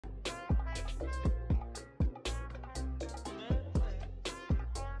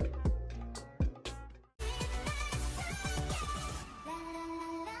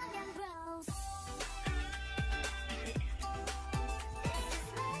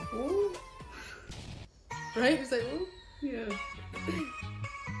Right? It's like, ooh. Yeah.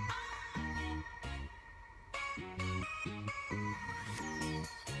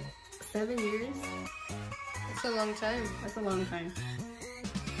 Seven years? That's a long time. That's a long time.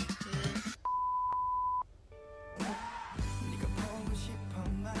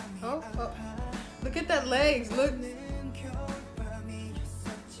 Oh, oh. Look at that legs. Look.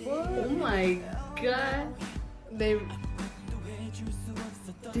 Oh my god.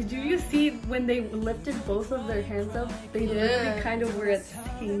 Did you see when they lifted both of their hands up? They literally kind of were at the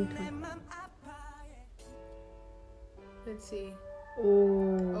same time. Let's see.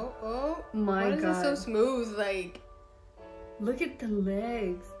 Oh. Oh. My god. Why is it so smooth? Like. Look at the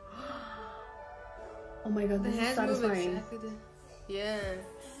legs. Oh my god, this is satisfying. Exactly yeah.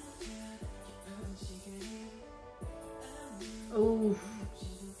 Oh.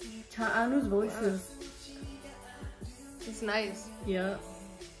 Cha'anu's voice is... It's nice. Yeah.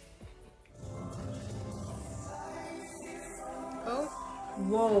 Oh.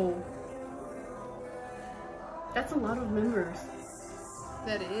 Whoa. That's a lot of members.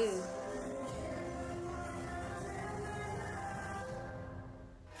 That is.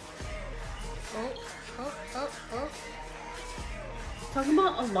 Oh. Oh. Oh. Oh. Talking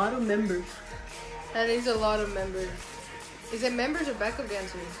about a lot of members. That is a lot of members. Is it members or backup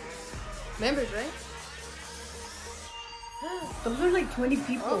dancers? Members, right? Those are like 20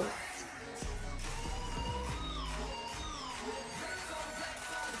 people. Oh.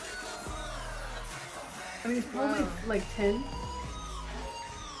 I mean, it's probably like 10.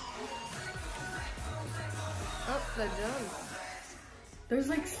 Oh, that jump. There's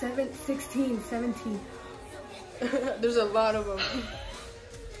like 16, 17. There's a lot of them.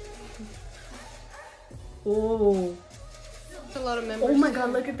 Oh. That's a lot of members. Oh my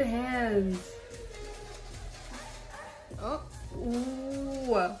god, look at the hands. Oh.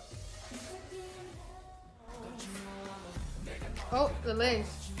 Ooh. Oh, the legs.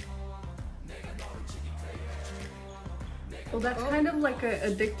 Well, that's kind of like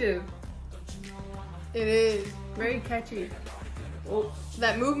addictive. It is. Very catchy. Oh,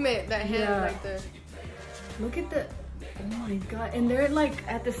 that movement, that hand right there. Look at the... Oh my god. And they're like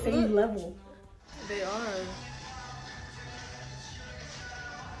at the same level. They are.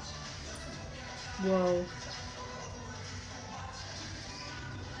 Whoa.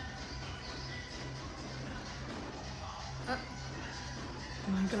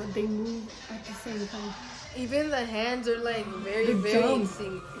 Oh my god, they move at the same time. Even the hands are like very in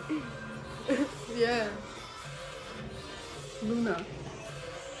sync. Yeah. Luna.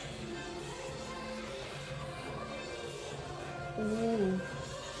 Ooh.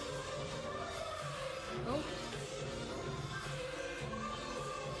 Oh.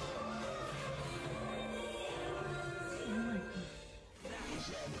 Oh my god.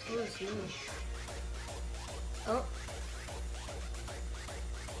 Oh, it's you. Oh.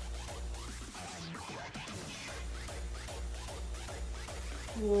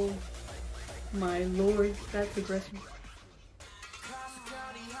 Whoa. My lord, that's aggressive.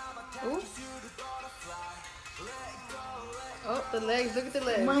 Oh. Oh, the legs. Look at the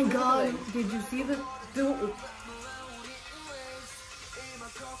legs. Oh my god, did you see the...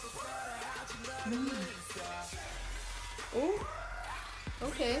 Oh.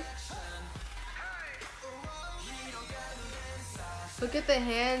 Okay. Look at the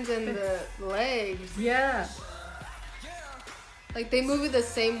hands and the legs. Yeah. Like they move it the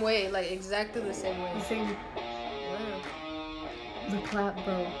same way, like exactly the same way. The same. Wow. The clap,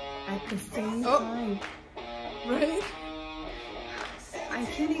 bro. At the same time. Right? I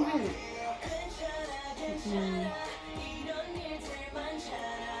can't even.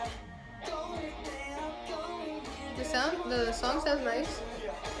 The song sounds nice.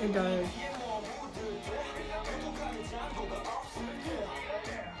 It does.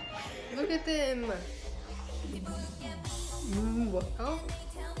 Look at them. Oh.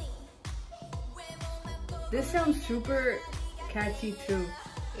 This sounds super catchy too.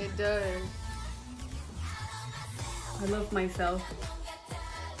 It does. I love myself.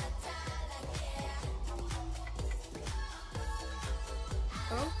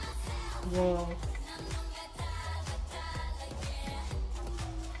 Oh. Whoa.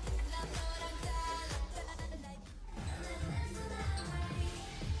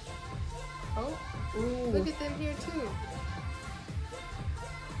 Oh. Ooh. Look at them here too.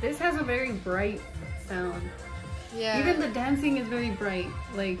 This has a very bright sound. Yeah. Even the dancing is very bright,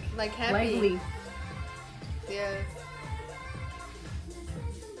 like happy. lively. Yeah.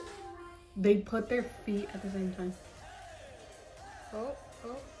 They put their feet at the same time. Oh,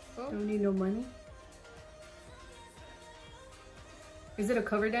 oh, oh. Don't need no money. Is it a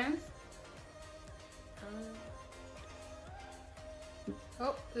cover dance?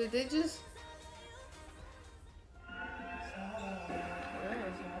 Oh, did they just?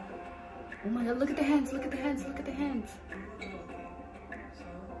 Oh my god, look at the hands, look at the hands, look at the hands.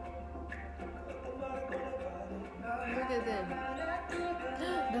 Look at them.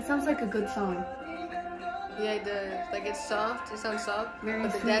 That sounds like a good song. Yeah, it does. Like it's soft. It sounds soft. Very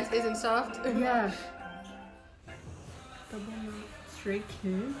but the sweet. dance isn't soft. Yeah. Stray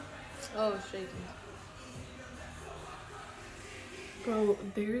Kids? Oh, Stray Kids. Bro,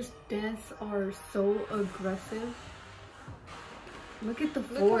 their dance are so aggressive. Look at the Look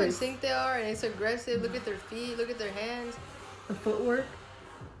how in force. sync they are, and it's aggressive. Look at their feet. Look at their hands. The footwork.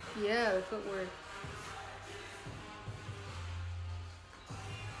 Yeah, the footwork.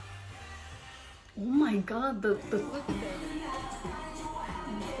 Oh my god, the Look at that.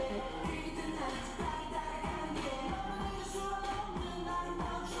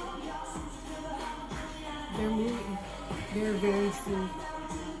 They're moving. They're very sweet.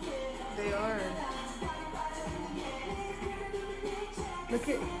 They are. Look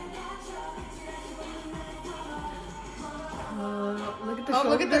at. Look at the Oh, shoulder.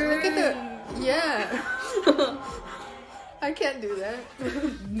 look at the. Yeah. I can't do that.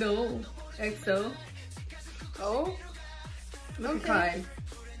 No. EXO. Oh. Look Okay. at Kai.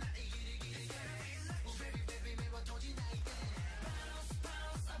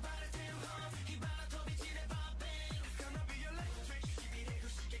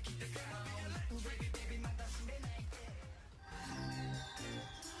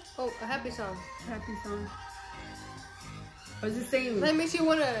 Oh, a happy song. Happy song. I was just saying. That makes you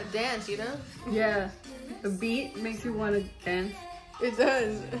want to dance, you know? Yeah. The beat makes you want to dance. It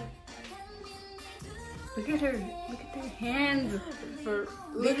does. Look at her. Look at their hands.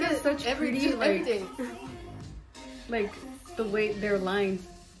 Look have at such pretty, just like- everything. Like the way their lines.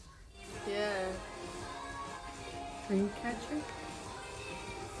 Yeah. Dreamcatcher.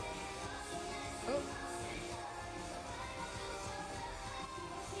 Oh.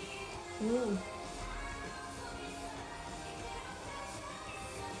 Ooh.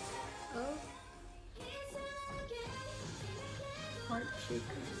 Oh. Heart shaker.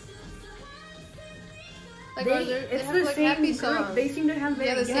 Like, They, they it's have the like same happy group. songs. They seem to have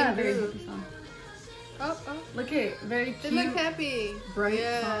very, the same very group. happy songs. Oh, oh. Look at very They cute, look happy. bright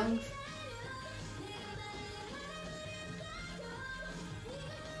Yeah. songs.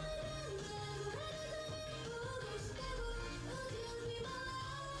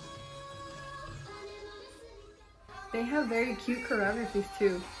 They have very cute choreographies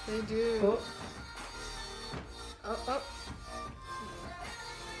too. They do. Oh, Oh, oh.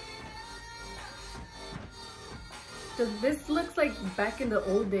 this looks like back in the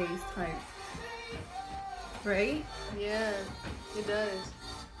old days type, right? Yeah, it does.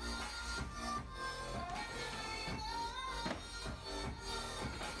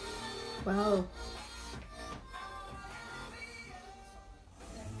 Wow.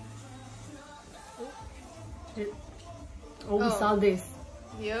 Oh, we Oh. saw this.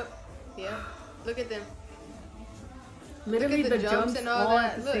 Yep. Yep. Look at them. Literally the the jumps jumps and all all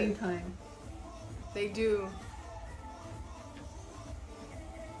that. at the Look. same time. They do.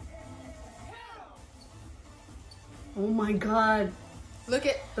 Oh my god. Look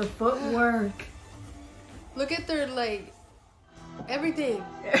at The footwork. look at their like everything.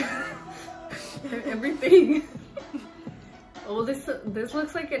 Everything. Oh, this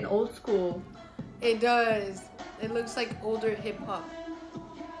looks like an old school. It does. It looks like older hip hop.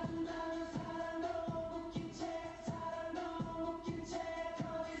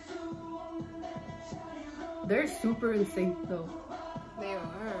 They're super in sync though. They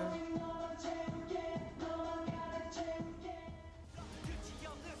are.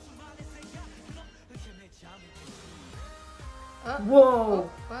 Whoa.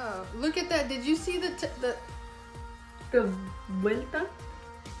 Oh, wow. Look at that. Did you see the The vuelta?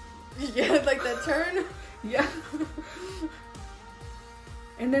 yeah, like that turn? Yeah.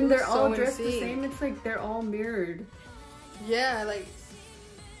 And then It they're was all so in dressed the sync. same. It's like they're all mirrored. Yeah, like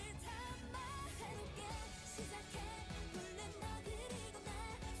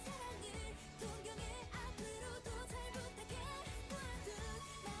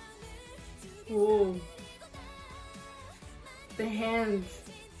Whoa. The hands.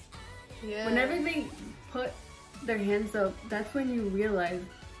 yeah. Whenever they put their hands up, that's when you realize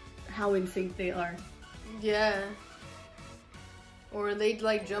how in sync they are. Yeah. Or they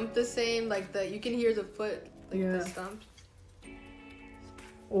like jump the same, like you can hear the foot, like Yeah. the stomps.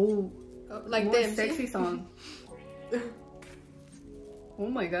 Oh, Oh, like more them. sexy song. Oh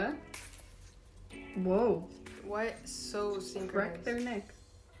my god. Whoa. What? So Crack synchronized. their neck.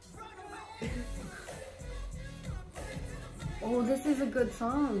 Oh, this is a good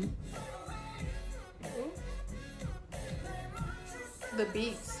song. Ooh. The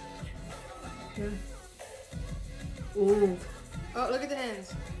beats. Yeah. Ooh. Oh, look at the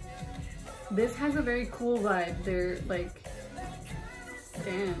hands. This has a very cool vibe. They're like,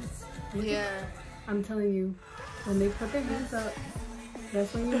 dance. Yeah. I'm telling you, when they put their hands up,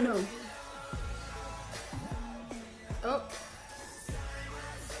 that's when you know. Oh.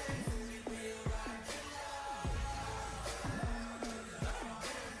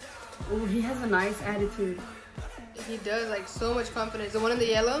 Oh, he has a nice attitude. He does, like, so much confidence. The one in the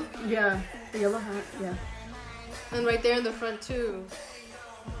yellow? Yeah, the yellow hat, yeah. And right there in the front, too.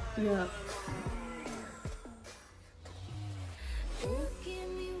 Yeah.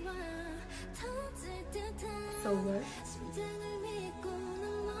 So what?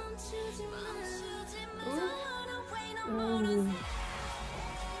 Ooh.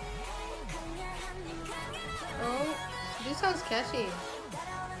 Oh, this sounds catchy.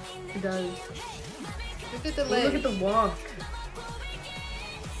 It does. Look at the Oh, leg. look at the walk.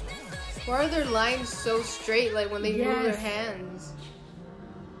 Why are their lines so straight, like when they move their hands?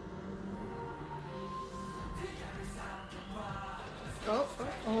 Oh, oh.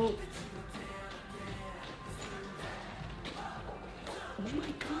 Oh. Oh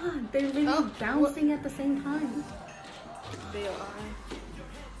my god, they're literally bouncing at the same time. They are.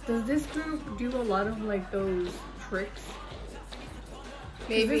 Does this group do a lot of like those tricks?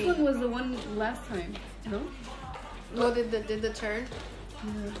 Maybe. This one was the one last time, no? Oh, did the turn?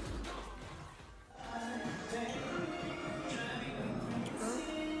 Yeah. Oh.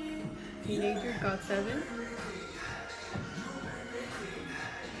 Teenager got 7.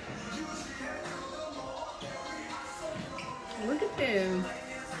 Look at them.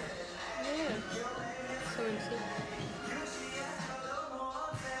 Yeah. So insane.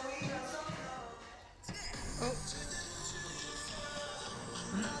 Oh.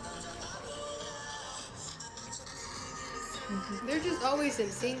 They're just always in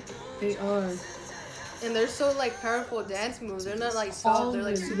sync. They are. And they're so like powerful dance moves. They're not like soft, they're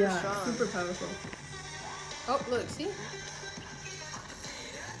like super strong. Super powerful. Oh, look, see?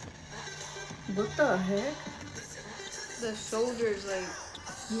 What the heck? The shoulders, like.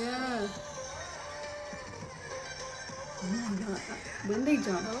 Yeah. Oh my god. When they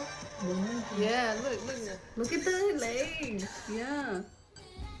jump. Oh. When they jump. Yeah, look. Look at the legs. Yeah.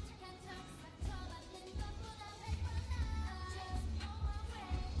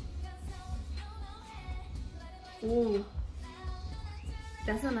 Ooh.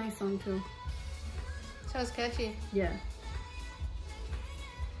 That's a nice song too. Sounds catchy. Yeah.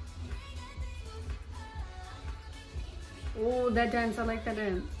 Oh, that dance. I like that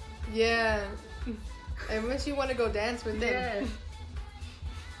dance. Yeah. I wish you want to go dance with them. Yeah.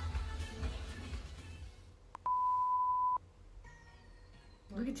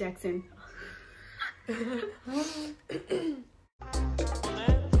 Look at Jackson.